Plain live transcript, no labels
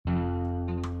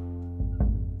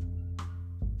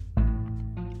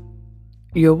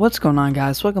Yo, what's going on,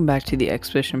 guys? Welcome back to the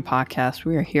Exhibition Podcast.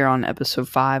 We are here on episode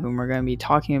 5, and we're going to be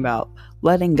talking about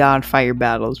letting God fight your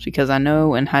battles, because I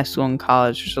know in high school and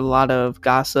college there's a lot of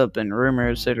gossip and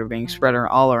rumors that are being spread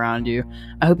all around you.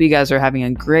 I hope you guys are having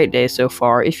a great day so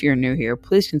far. If you're new here,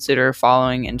 please consider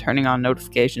following and turning on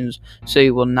notifications so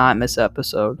you will not miss an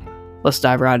episode. Let's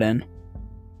dive right in.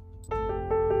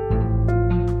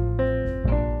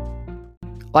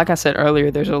 Like I said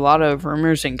earlier, there's a lot of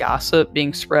rumors and gossip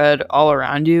being spread all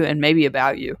around you and maybe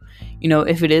about you.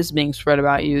 If it is being spread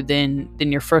about you, then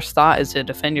your first thought is to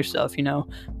defend yourself,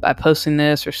 by posting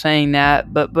this or saying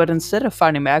that. But instead of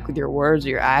fighting back with your words or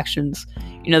your actions,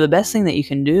 the best thing that you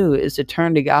can do is to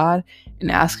turn to God and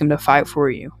ask Him to fight for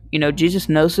you. Jesus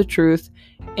knows the truth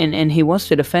and He wants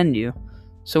to defend you.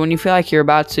 So when you feel like you're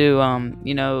about to,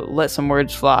 let some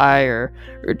words fly or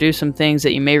do some things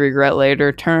that you may regret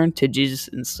later, turn to Jesus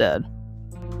instead.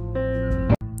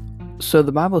 So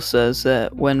the Bible says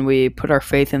that when we put our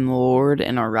faith in the Lord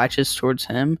and are righteous towards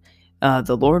Him,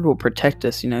 the Lord will protect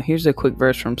us. Here's a quick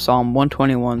verse from Psalm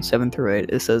 121,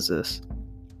 7-8. It says this: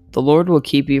 "The Lord will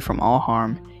keep you from all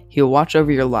harm. He will watch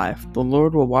over your life. The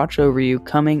Lord will watch over you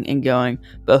coming and going,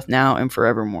 both now and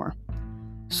forevermore."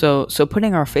 So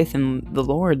putting our faith in the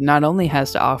Lord not only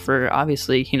has to offer,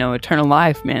 obviously, eternal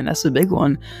life, man, that's a big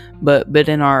one, but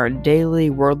in our daily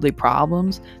worldly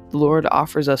problems, the Lord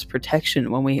offers us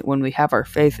protection when we have our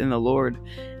faith in the Lord.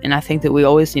 And I think that we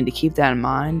always need to keep that in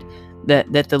mind,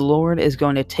 that the Lord is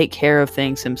going to take care of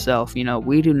things Himself.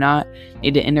 We do not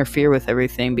need to interfere with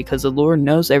everything, because the Lord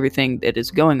knows everything that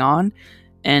is going on,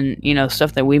 and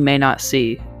stuff that we may not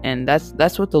see. And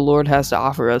that's what the Lord has to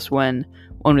offer us when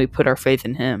we put our faith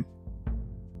in Him.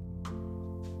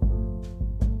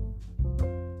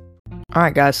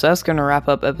 Alright, guys, so that's going to wrap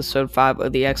up episode 5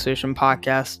 of the Exhibition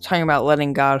Podcast, talking about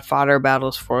letting God fight our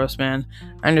battles for us, man.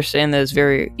 I understand that it's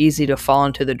very easy to fall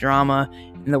into the drama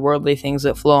and the worldly things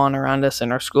that flow on around us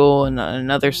in our school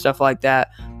and other stuff like that,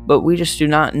 but we just do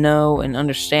not know and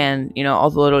understand,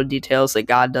 all the little details that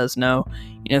God does know.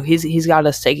 He's got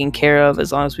us taken care of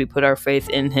as long as we put our faith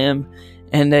in Him.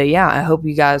 And I hope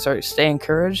you guys stay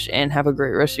encouraged and have a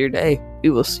great rest of your day. We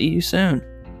will see you soon.